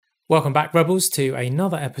Welcome back, Rebels, to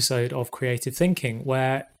another episode of Creative Thinking,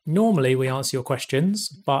 where normally we answer your questions,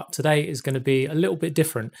 but today is going to be a little bit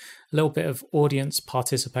different, a little bit of audience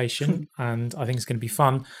participation, and I think it's going to be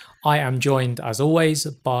fun. I am joined, as always,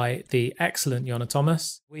 by the excellent Jonna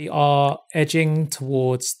Thomas. We are edging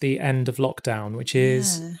towards the end of lockdown, which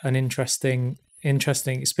is an interesting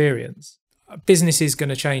experience. Business is going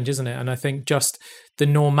to change, isn't it? And I think just the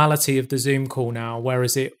normality of the Zoom call now,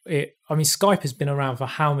 whereas Skype has been around for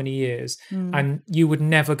how many years, and you would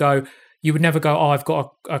never go, oh, I've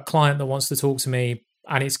got a client that wants to talk to me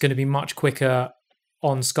and it's going to be much quicker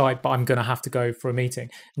on Skype, but I'm going to have to go for a meeting.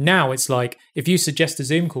 Now it's like, if you suggest a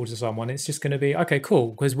Zoom call to someone, it's just going to be, okay, cool.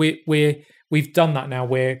 Because we've done that now.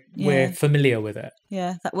 We're familiar with it.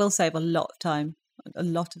 Yeah, that will save a lot of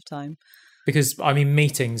time. Because,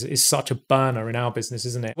 meetings is such a burner in our business,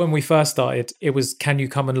 isn't it? When we first started, it was, can you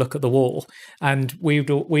come and look at the wall? And we'd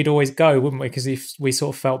always go, wouldn't we? Because if we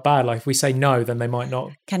sort of felt bad, like if we say no, then they might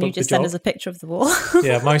not. Can you just send us a picture of the wall?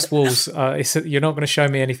 Yeah, most walls, you're not going to show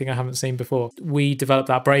me anything I haven't seen before. We developed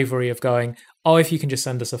that bravery of going, oh, if you can just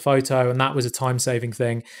send us a photo, and that was a time-saving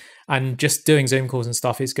thing. And just doing Zoom calls and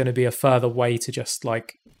stuff is going to be a further way to just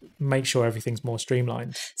like make sure everything's more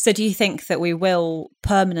streamlined. So do you think that we will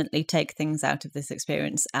permanently take things out of this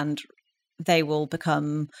experience and they will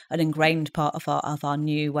become an ingrained part of our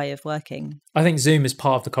new way of working? I think Zoom is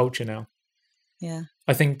part of the culture now. Yeah.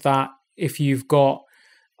 I think that if you've got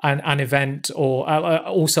an event, or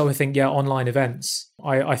also I think, online events,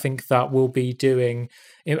 I think that we'll be doing,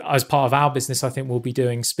 as part of our business, I think we'll be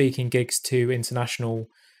doing speaking gigs to international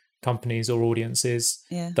companies or audiences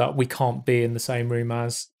that we can't be in the same room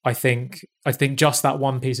as. I think just that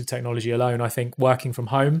one piece of technology alone, I think working from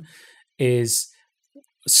home is,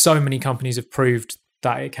 so many companies have proved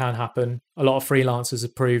that it can happen. A lot of freelancers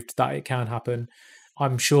have proved that it can happen.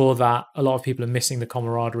 I'm sure that a lot of people are missing the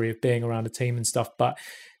camaraderie of being around a team and stuff, but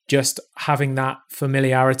just having that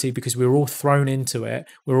familiarity, because we were all thrown into it,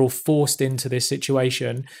 we're all forced into this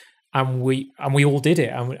situation, and we all did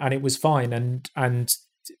it, and it was fine, and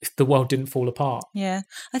the world didn't fall apart. Yeah.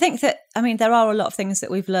 I think that, there are a lot of things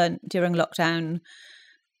that we've learned during lockdown.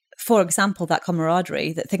 For example, that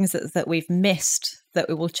camaraderie, that things that we've missed, that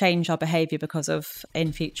we will change our behaviour because of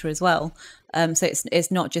in future as well. So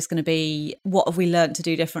it's not just going to be, what have we learned to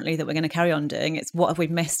do differently that we're going to carry on doing? It's what have we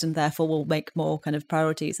missed, and therefore we'll make more kind of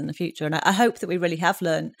priorities in the future. And I hope that we really have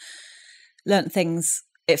learned things.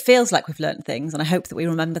 It feels like we've learned things, and I hope that we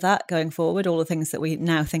remember that going forward, all the things that we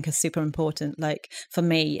now think are super important. Like for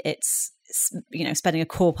me, it's, spending a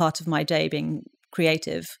core part of my day being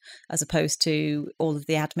creative, as opposed to all of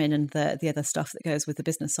the admin and the other stuff that goes with the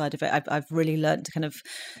business side of it. I've really learned to kind of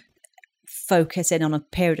focus in on a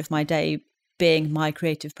period of my day being my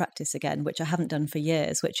creative practice again, which I haven't done for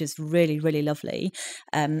years, which is really, really lovely.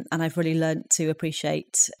 And I've really learned to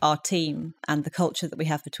appreciate our team and the culture that we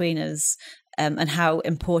have between us, and how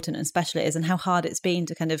important and special it is, and how hard it's been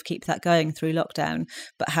to kind of keep that going through lockdown,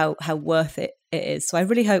 but how worth it is. So I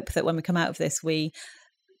really hope that when we come out of this, we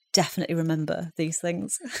definitely remember these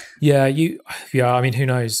things. Who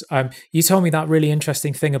knows? You told me that really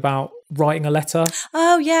interesting thing about writing a letter.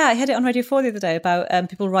 Oh yeah, I heard it on Radio 4 the other day about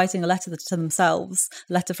people writing a letter to themselves,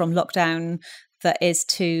 a letter from lockdown that is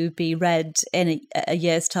to be read in a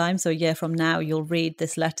year's time. So a year from now, you'll read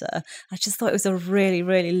this letter. I just thought it was a really,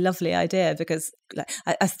 really lovely idea, because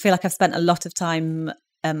I feel like I've spent a lot of time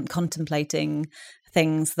contemplating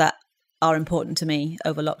things that are important to me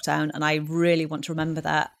over lockdown, and I really want to remember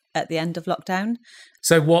that at the end of lockdown.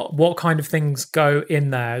 So what kind of things go in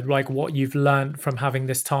there? Like what you've learned from having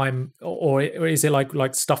this time, or is it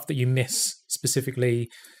like stuff that you miss specifically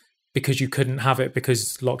because you couldn't have it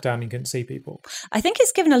because lockdown, you couldn't see people? I think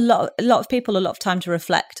it's given a lot of people a lot of time to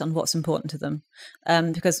reflect on what's important to them,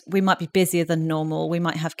 because we might be busier than normal. We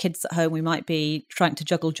might have kids at home. We might be trying to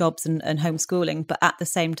juggle jobs and homeschooling, but at the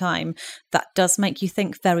same time, that does make you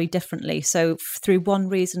think very differently. So through one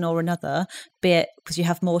reason or another, be it because you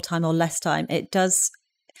have more time or less time, it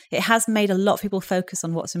has made a lot of people focus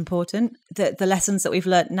on what's important. The lessons that we've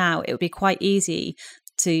learned now, it would be quite easy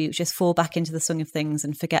to just fall back into the swing of things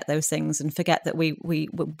and forget those things, and forget that we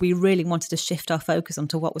really wanted to shift our focus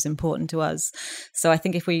onto what was important to us. So I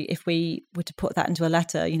think if we were to put that into a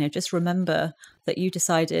letter, just remember that you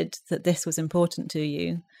decided that this was important to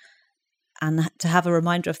you, and to have a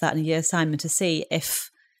reminder of that in a year's time, and to see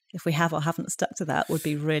if we have or haven't stuck to that would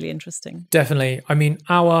be really interesting. Definitely.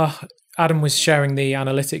 Adam was sharing the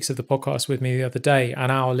analytics of the podcast with me the other day,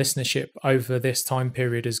 and our listenership over this time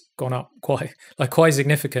period has gone up quite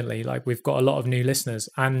significantly. Like we've got a lot of new listeners,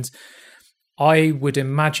 and I would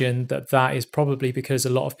imagine that is probably because a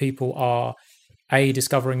lot of people are A,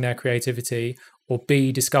 discovering their creativity, or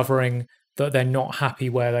B, discovering that they're not happy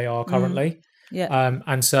where they are currently.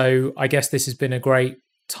 And so I guess this has been a great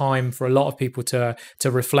time for a lot of people to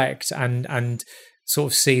reflect and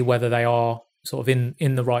sort of see whether they are sort of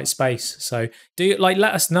in the right space. So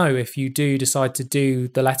let us know if you do decide to do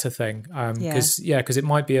the letter thing, because it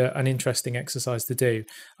might be an interesting exercise to do.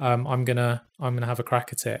 I'm gonna have a crack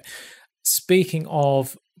at it. Speaking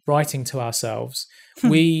of writing to ourselves,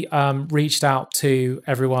 we reached out to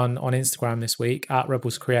everyone on Instagram this week at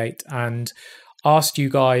Rebels Create and asked you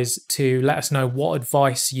guys to let us know what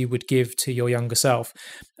advice you would give to your younger self,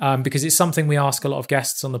 because it's something we ask a lot of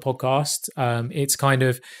guests on the podcast.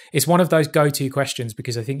 It's one of those go-to questions,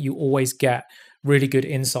 because I think you always get really good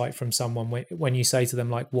insight from someone when you say to them,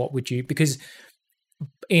 like, what would you, because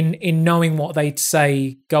in knowing what they'd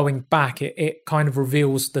say going back, it kind of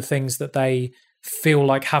reveals the things that they feel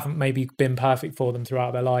like haven't maybe been perfect for them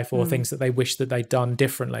throughout their life, or things that they wish that they'd done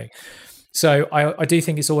differently. So I do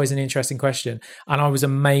think it's always an interesting question. And I was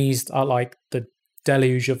amazed at like the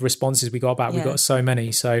deluge of responses we got back. We got so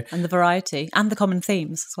many. And the variety and the common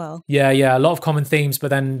themes as well. Yeah. A lot of common themes,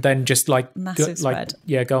 but then just like massive spread.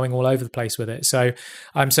 Going all over the place with it. So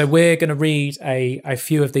we're going to read a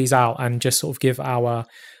few of these out and just sort of give our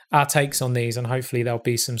takes on these, and hopefully there'll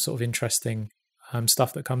be some sort of interesting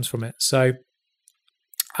stuff that comes from it. So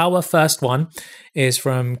our first one is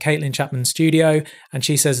from Caitlin Chapman Studio, and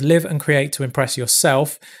she says, live and create to impress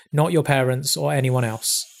yourself, not your parents or anyone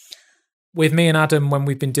else. With me and Adam, when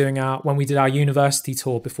we did our university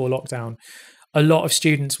tour before lockdown, a lot of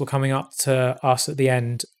students were coming up to us at the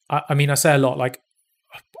end. I mean, I say a lot, like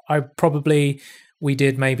we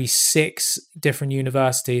did maybe 6 different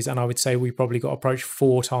universities, and I would say we probably got approached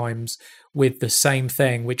 4 times with the same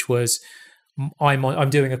thing, which was, I'm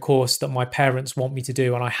doing a course that my parents want me to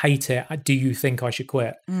do and I hate it. Do you think I should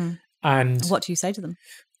quit? And what do you say to them?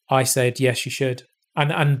 I said, yes, you should.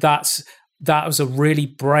 And that was a really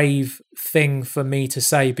brave thing for me to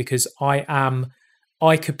say, because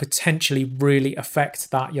I could potentially really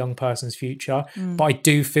affect that young person's future. But I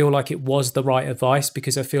do feel like it was the right advice,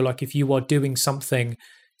 because I feel like if you are doing something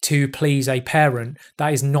to please a parent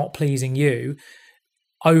that is not pleasing you,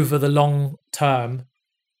 over the long term,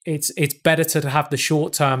 it's better to have the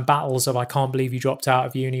short-term battles of, I can't believe you dropped out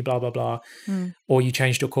of uni, blah, blah, blah, or you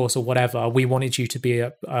changed your course or whatever. We wanted you to be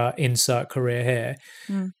a insert career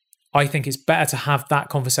here. I think it's better to have that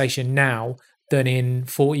conversation now than in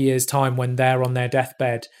 40 years' time when they're on their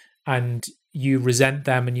deathbed and you resent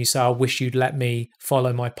them and you say, I wish you'd let me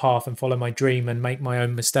follow my path and follow my dream and make my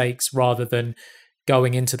own mistakes, rather than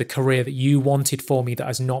going into the career that you wanted for me that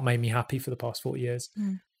has not made me happy for the past 40 years.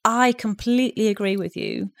 I completely agree with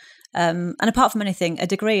you. And apart from anything, a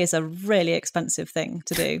degree is a really expensive thing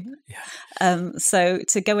to do. So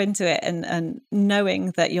to go into it and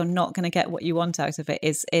knowing that you're not going to get what you want out of it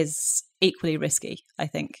is equally risky, I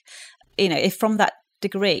think. You know, if from that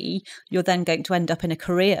degree you're then going to end up in a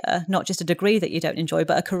career, not just a degree that you don't enjoy,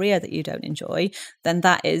 but a career that you don't enjoy, then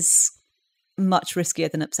that is much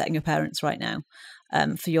riskier than upsetting your parents right now.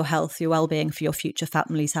 For your health, your well-being, for your future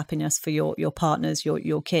family's happiness, for your partners,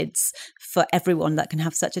 your kids, for everyone, that can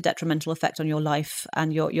have such a detrimental effect on your life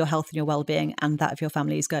and your health and your well-being and that of your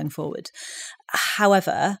families going forward.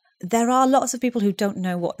 However, there are lots of people who don't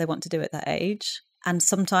know what they want to do at that age. And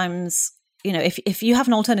sometimes, you know, if you have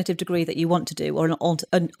an alternative degree that you want to do, or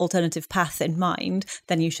an alternative path in mind,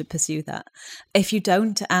 then you should pursue that. If you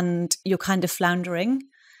don't, and you're kind of floundering,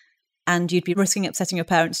 and you'd be risking upsetting your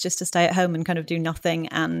parents just to stay at home and kind of do nothing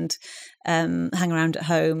and hang around at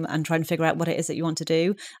home and try and figure out what it is that you want to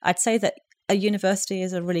do, I'd say that a university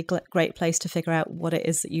is a really great place to figure out what it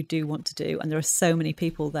is that you do want to do. And there are so many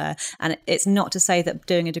people there. And it's not to say that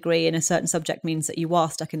doing a degree in a certain subject means that you are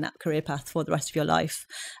stuck in that career path for the rest of your life.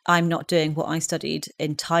 I'm not doing what I studied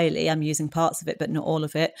entirely. I'm using parts of it, but not all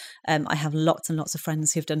of it. I have lots and lots of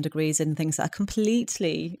friends who've done degrees in things that are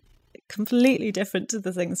completely different to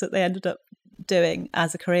the things that they ended up doing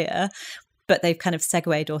as a career, but they've kind of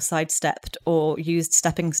segued or sidestepped or used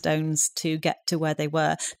stepping stones to get to where they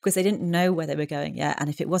were, because they didn't know where they were going yet. And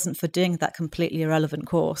if it wasn't for doing that completely irrelevant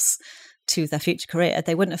course to their future career,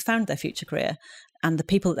 they wouldn't have found their future career. And the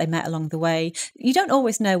people that they met along the way, you don't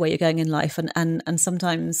always know where you're going in life, and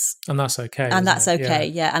sometimes, and that's okay. And that's okay,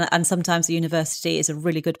 yeah. And sometimes a university is a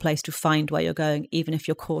really good place to find where you're going, even if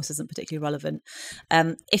your course isn't particularly relevant.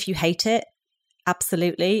 If you hate it,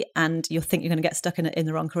 absolutely, and you think you're going to get stuck in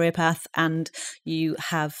the wrong career path, and you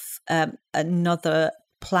have another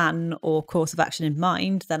plan or course of action in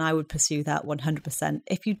mind, then I would pursue that 100%.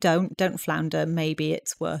 If you don't flounder. Maybe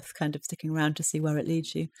it's worth kind of sticking around to see where it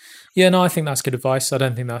leads you. Yeah, no, I think that's good advice. I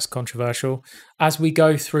don't think that's controversial. As we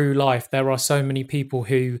go through life, there are so many people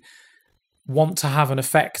who want to have an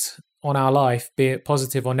effect on our life, be it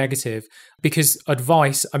positive or negative, because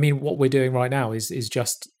advice, I mean, what we're doing right now is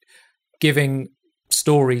just giving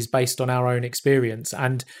stories based on our own experience,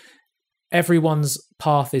 and everyone's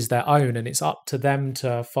path is their own, and it's up to them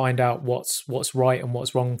to find out what's right and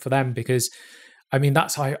what's wrong for them. Because I mean, I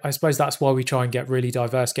suppose that's why we try and get really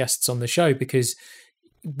diverse guests on the show, because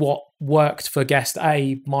what worked for guest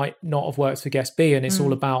A might not have worked for guest B, and it's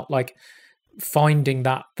all about like finding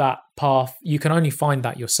that path. You can only find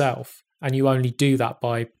that yourself, and you only do that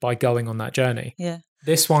by going on that journey. Yeah.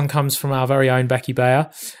 This one comes from our very own Becky Bayer.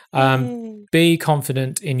 Be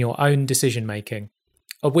confident in your own decision making,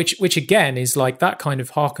 which again is like, that kind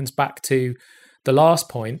of harkens back to the last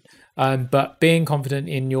point. But being confident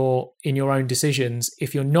in your own decisions.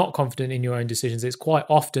 If you're not confident in your own decisions, it's quite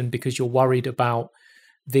often because you're worried about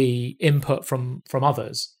the input from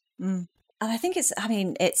others. And I think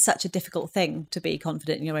it's such a difficult thing to be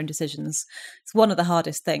confident in your own decisions. It's one of the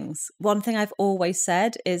hardest things. One thing I've always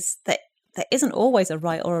said is that there isn't always a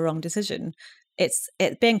right or a wrong decision.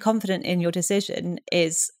 Being confident in your decision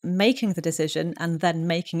is making the decision and then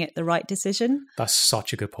making it the right decision. That's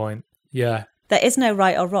such a good point. Yeah. There is no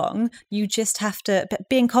right or wrong. You just have to, but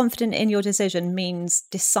being confident in your decision means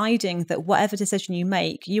deciding that whatever decision you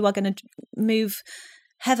make, you are going to move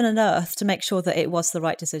heaven and earth to make sure that it was the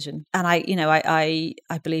right decision. And I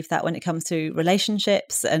believe that when it comes to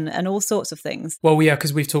relationships and all sorts of things. Well, yeah,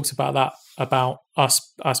 because we've talked about that, about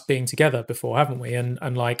us being together before, haven't we?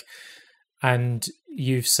 And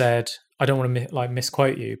you've said, I don't want to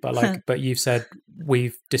misquote you, but but you've said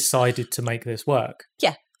we've decided to make this work.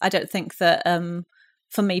 Yeah, I don't think that.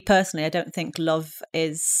 For me personally, I don't think love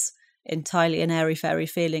is entirely an airy-fairy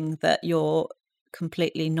feeling that you're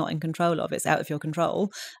completely not in control of. It's out of your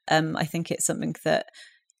control. I think it's something that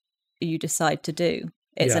you decide to do.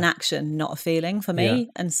 It's an action, not a feeling for me. Yeah.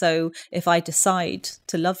 And so if I decide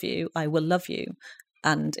to love you, I will love you.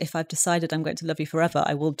 And if I've decided I'm going to love you forever,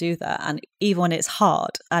 I will do that. And even when it's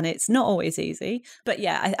hard and it's not always easy, but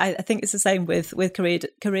yeah, I think it's the same with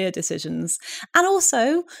career decisions. And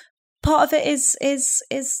also part of it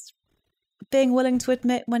is being willing to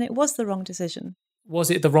admit when it was the wrong decision.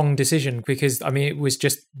 Was it the wrong decision? Because I mean, it was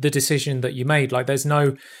just the decision that you made. Like, there's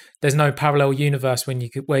no parallel universe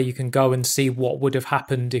where you can go and see what would have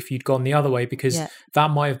happened if you'd gone the other way, because that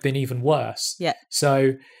might have been even worse. Yeah.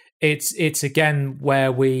 So it's again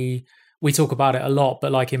where we talk about it a lot,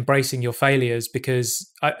 but like embracing your failures,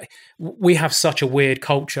 because we have such a weird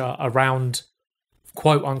culture around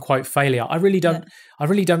quote unquote failure. I really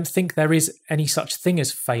don't think there is any such thing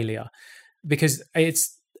as failure, because I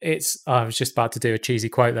was just about to do a cheesy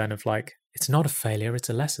quote then of like, it's not a failure, it's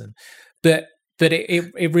a lesson. But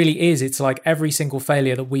it really is. It's like every single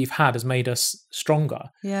failure that we've had has made us stronger.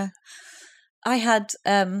 Yeah. I had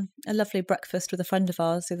a lovely breakfast with a friend of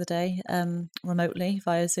ours the other day, remotely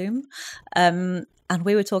via Zoom. And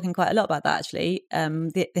we were talking quite a lot about that, actually.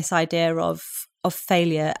 This idea of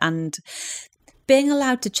failure and being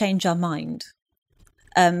allowed to change our mind.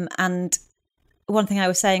 And one thing I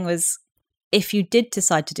was saying was, if you did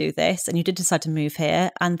decide to do this and you did decide to move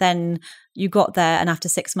here, and then you got there and after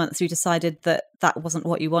 6 months you decided that wasn't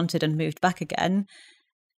what you wanted and moved back again,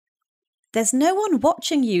 there's no one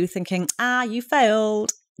watching you thinking, you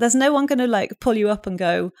failed. There's no one going to like pull you up and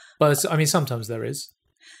go. Well, I mean, sometimes there is.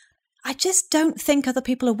 I just don't think other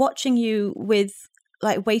people are watching you with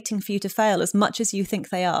like waiting for you to fail as much as you think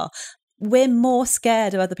they are. We're more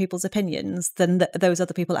scared of other people's opinions than those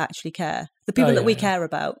other people actually care. The people that we care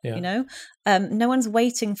about, you know? No one's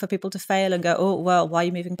waiting for people to fail and go, oh, well, why are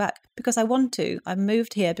you moving back? Because I want to. I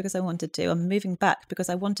moved here because I wanted to. I'm moving back because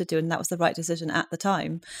I wanted to. And that was the right decision at the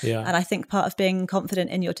time. Yeah. And I think part of being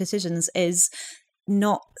confident in your decisions is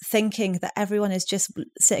not thinking that everyone is just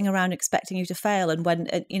sitting around expecting you to fail. And when,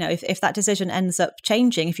 if that decision ends up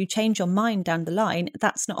changing, if you change your mind down the line,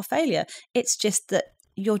 that's not a failure. It's just that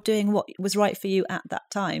you're doing what was right for you at that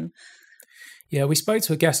time. Yeah, we spoke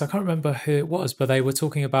to a guest, I can't remember who it was, but they were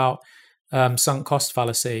talking about sunk cost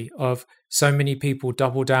fallacy of so many people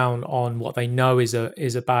double down on what they know is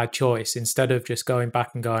a bad choice instead of just going back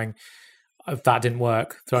and going, oh, that didn't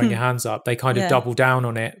work, throwing your hands up. They kind of double down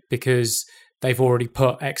on it because they've already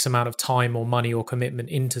put X amount of time or money or commitment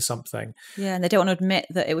into something. Yeah, and they don't want to admit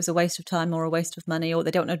that it was a waste of time or a waste of money, or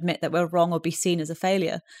they don't want to admit that we're wrong or be seen as a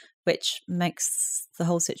failure, which makes the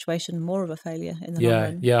whole situation more of a failure in the long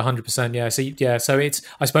run. Yeah, 100%. So it's,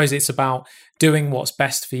 I suppose it's about doing what's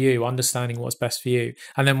best for you, understanding what's best for you.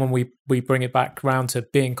 And then when we bring it back around to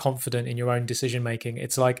being confident in your own decision making,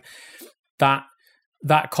 it's like that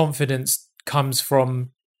confidence comes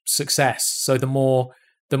from success. So the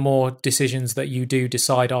more decisions that you do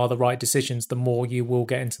decide are the right decisions, the more you will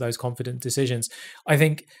get into those confident decisions. I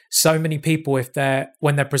think so many people,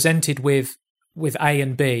 when they're presented with A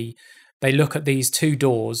and B, they look at these two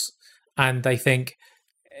doors and they think,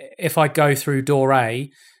 if I go through door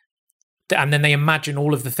A, and then they imagine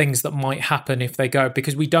all of the things that might happen if they go,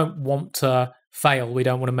 because we don't want to fail, we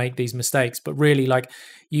don't want to make these mistakes, but really, like,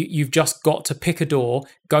 you've just got to pick a door,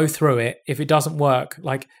 go through it. If it doesn't work,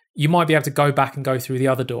 like, you might be able to go back and go through the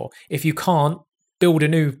other door. If you can't, build a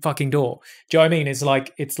new fucking door. Do you know what I mean? It's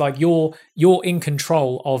like you're in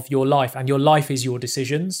control of your life, and your life is your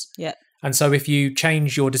decisions. Yeah. And so if you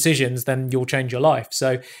change your decisions, then you'll change your life.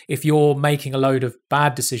 So if you're making a load of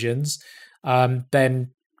bad decisions,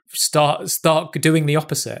 then start doing the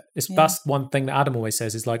opposite. That's one thing that Adam always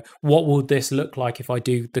says, is like, what will this look like if I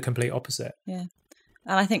do the complete opposite? Yeah.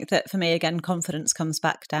 And I think that for me, again, confidence comes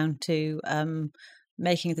back down to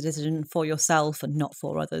making the decision for yourself and not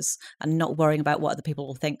for others, and not worrying about what other people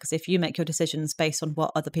will think. Because if you make your decisions based on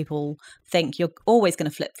what other people think, you're always going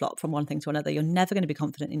to flip-flop from one thing to another. You're never going to be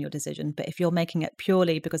confident in your decision. But if you're making it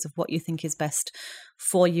purely because of what you think is best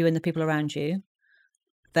for you and the people around you,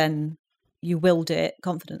 then you will do it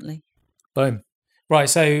confidently. Boom. Right,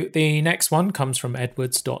 so the next one comes from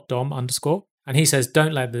edwards.dom_, and he says,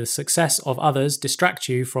 don't let the success of others distract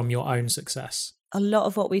you from your own success. A lot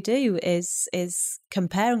of what we do is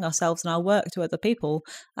comparing ourselves and our work to other people,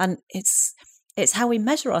 and it's how we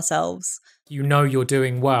measure ourselves. You know you're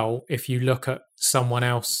doing well if you look at someone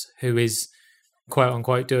else who is quote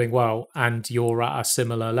unquote doing well and you're at a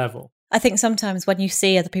similar level. I think sometimes when you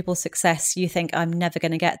see other people's success, you think, I'm never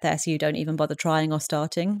going to get there, so you don't even bother trying or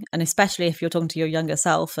starting. And especially if you're talking to your younger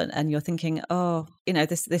self and you're thinking, oh, you know,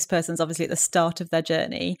 this person's obviously at the start of their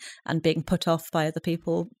journey and being put off by other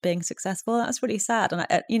people being successful. That's really sad. And,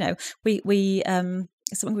 you know, we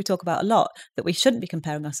it's something we talk about a lot, that we shouldn't be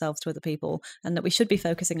comparing ourselves to other people, and that we should be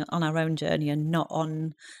focusing on our own journey and not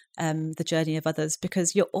on the journey of others,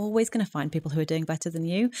 because you're always going to find people who are doing better than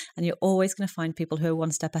you, and you're always going to find people who are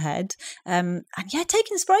one step ahead. And yeah,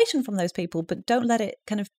 take inspiration from those people, but don't let it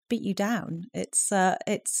kind of beat you down. It's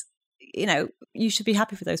you know, you should be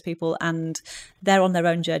happy for those people, and they're on their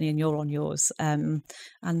own journey and you're on yours, and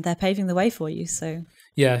they're paving the way for you. So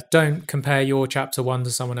yeah, don't compare your chapter 1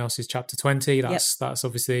 to someone else's chapter 20. That's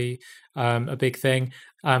obviously a big thing.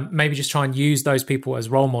 Maybe just try and use those people as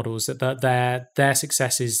role models, that their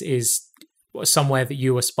success is somewhere that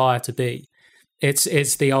you aspire to be. It's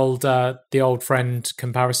the old friend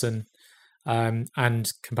comparison,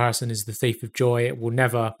 and comparison is the thief of joy. It will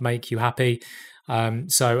never make you happy.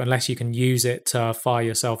 So unless you can use it to fire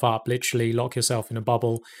yourself up, literally lock yourself in a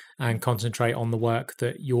bubble and concentrate on the work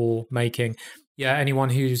that you're making. Yeah, anyone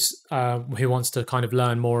who wants to kind of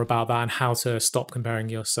learn more about that and how to stop comparing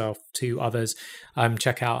yourself to others,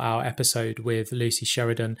 check out our episode with Lucy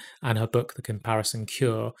Sheridan and her book, The Comparison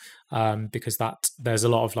Cure, because there's a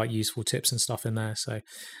lot of like useful tips and stuff in there. So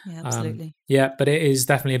yeah, absolutely. But it is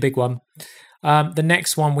definitely a big one. The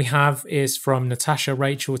next one we have is from Natasha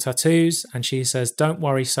Rachel Tattoos, and she says, don't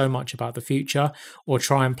worry so much about the future or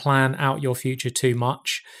try and plan out your future too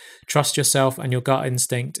much. Trust yourself and your gut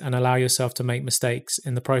instinct, and allow yourself to make mistakes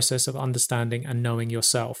in the process of understanding and knowing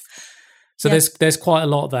yourself. So there's quite a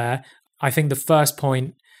lot there. I think the first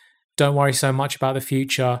point, don't worry so much about the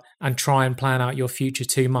future and try and plan out your future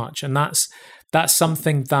too much. And that's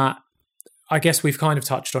something that I guess we've kind of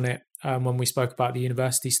touched on it when we spoke about the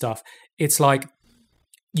university stuff. It's like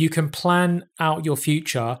you can plan out your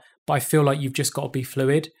future, but I feel like you've just got to be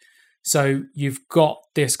fluid. So you've got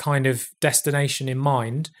this kind of destination in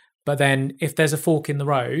mind, but then if there's a fork in the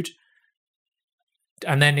road,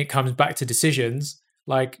 and then it comes back to decisions,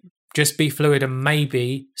 like just be fluid and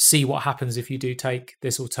maybe see what happens if you do take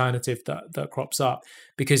this alternative that crops up.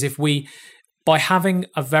 Because by having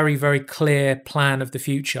a very, very clear plan of the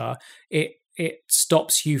future, it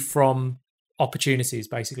stops you from opportunities.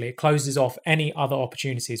 Basically, it closes off any other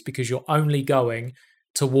opportunities because you're only going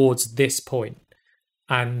towards this point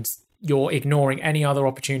and you're ignoring any other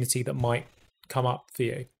opportunity that might come up for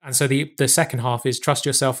you. And so the second half is trust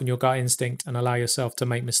yourself and your gut instinct and allow yourself to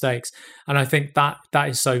make mistakes. And I think that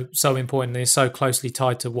is so important and is so closely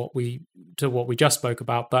tied to what we just spoke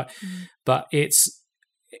about. But it's,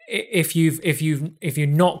 if you've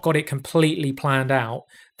not got it completely planned out,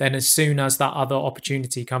 then as soon as that other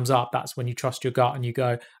opportunity comes up, that's when you trust your gut and you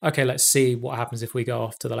go, okay, let's see what happens if we go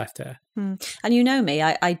off to the left here. And you know me,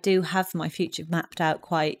 I do have my future mapped out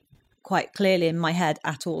quite clearly in my head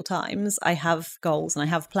at all times. I have goals and I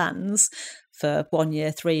have plans for 1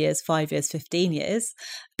 year, 3 years, 5 years, 15 years,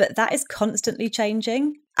 but that is constantly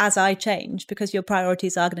changing as I change, because your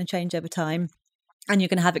priorities are going to change over time. And you're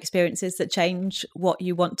going to have experiences that change what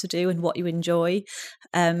you want to do and what you enjoy.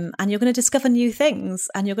 And you're going to discover new things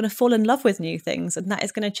and you're going to fall in love with new things. And that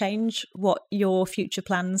is going to change what your future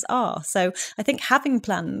plans are. So I think having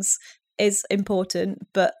plans is important,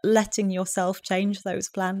 but letting yourself change those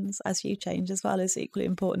plans as you change as well is equally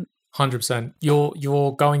important. 100%.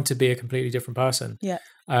 You're going to be a completely different person. Yeah.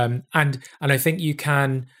 And I think you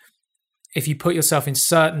can, if you put yourself in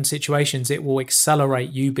certain situations, it will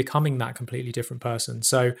accelerate you becoming that completely different person.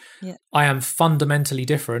 So I am fundamentally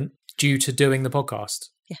different due to doing the podcast.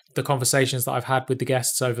 Yeah. The conversations that I've had with the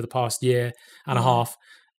guests over the past year and a half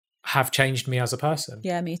have changed me as a person.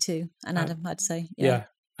 Yeah, me too. And Adam, I'd say. Yeah.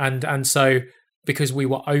 And so because we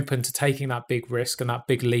were open to taking that big risk and that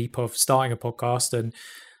big leap of starting a podcast and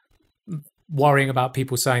worrying about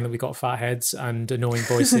people saying that we got fat heads and annoying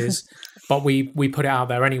voices, but we put it out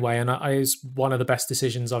there anyway, and it was one of the best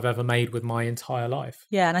decisions I've ever made with my entire life.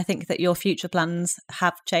 Yeah, and I think that your future plans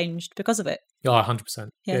have changed because of it. Yeah, 100%.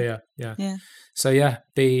 Yeah. So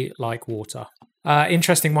be like water.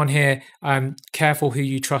 Interesting one here. Careful who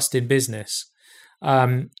you trust in business.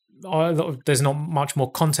 There's not much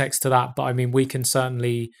more context to that, but I mean, we can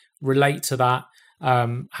certainly relate to that.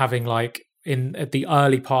 Having at the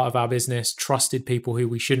early part of our business, trusted people who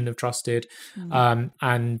we shouldn't have trusted, and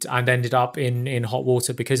ended up in hot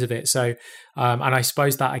water because of it. So, and I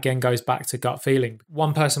suppose that again goes back to gut feeling.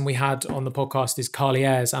 One person we had on the podcast is Carly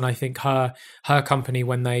Ayres, and I think her company,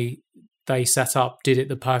 when they set up, did it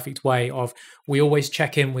the perfect way of, we always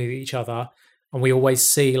check in with each other and we always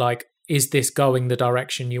see is this going the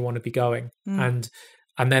direction you want to be going?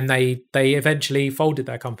 And then they eventually folded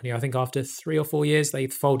their company. I think after 3 or 4 years, they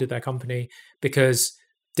folded their company because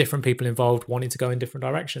different people involved wanted to go in different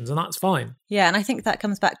directions, and that's fine. Yeah, and I think that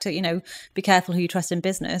comes back to, be careful who you trust in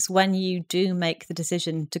business. When you do make the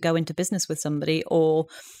decision to go into business with somebody or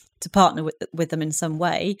to partner with them in some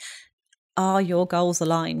way, are your goals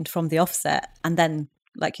aligned from the offset? And then,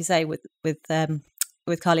 like you say, with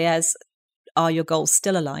Carly Ayres, are your goals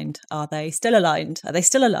still aligned? Are they still aligned? Are they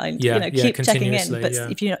still aligned? Keep checking in. But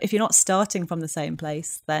if you're not starting from the same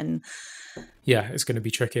place, then it's going to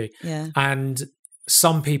be tricky. Yeah. And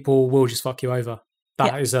some people will just fuck you over.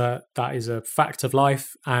 That is a fact of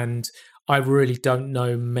life. And I really don't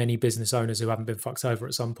know many business owners who haven't been fucked over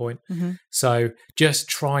at some point. Mm-hmm. So just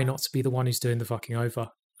try not to be the one who's doing the fucking over.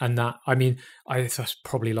 And that's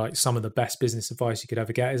probably some of the best business advice you could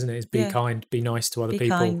ever get, isn't it? Is be kind, be nice to other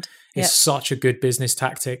people. Kind. It's such a good business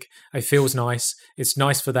tactic. It feels nice. It's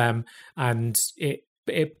nice for them. And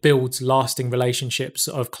it builds lasting relationships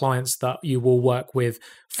of clients that you will work with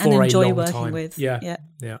for and a enjoy long working time. With. Yeah.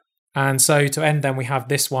 And so to end, then we have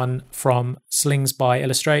this one from Slings by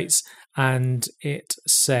Illustrates. And it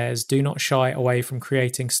says, do not shy away from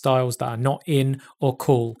creating styles that are not in or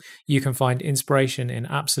cool. You can find inspiration in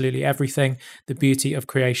absolutely everything. The beauty of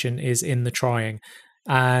creation is in the trying.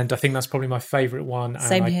 And I think that's probably my favorite one. And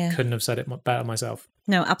Same here. I couldn't have said it better myself.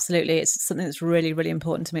 No, absolutely. It's something that's really, really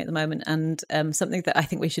important to me at the moment, and something that I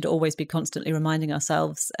think we should always be constantly reminding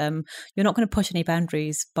ourselves. You're not going to push any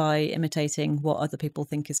boundaries by imitating what other people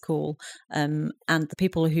think is cool. And the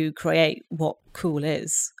people who create what cool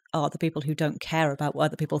is are the people who don't care about what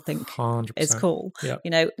other people think 100%. Is cool. Yep.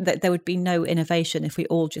 There would be no innovation if we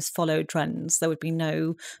all just followed trends. There would be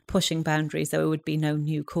no pushing boundaries. There would be no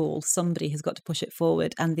new cool. Somebody has got to push it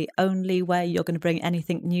forward. And the only way you're going to bring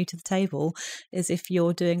anything new to the table is if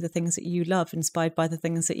you're doing the things that you love, inspired by the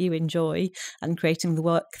things that you enjoy, and creating the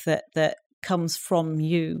work that comes from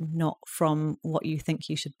you, not from what you think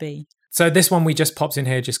you should be. So this one we just popped in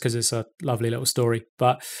here just because it's a lovely little story,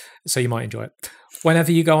 but so you might enjoy it.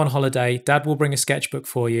 Whenever you go on holiday, Dad will bring a sketchbook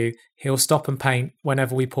for you. He'll stop and paint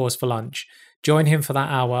whenever we pause for lunch. Join him for that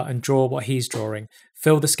hour and draw what he's drawing.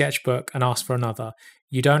 Fill the sketchbook and ask for another.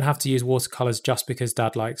 You don't have to use watercolors just because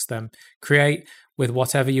Dad likes them. Create with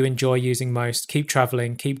whatever you enjoy using most. Keep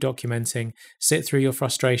traveling, keep documenting, sit through your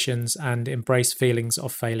frustrations and embrace feelings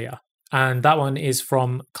of failure. And that one is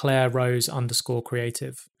from Claire Rose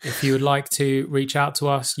 _creative. If you would like to reach out to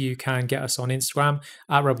us, you can get us on Instagram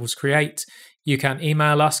at Rebels Create. You can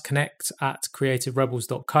email us,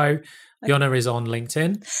 connect@creativerebels.co. Jonna is on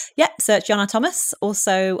LinkedIn. Yeah, search Jonna Thomas.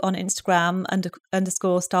 Also on Instagram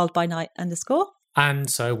 _styled by night _. And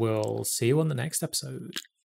so we'll see you on the next episode.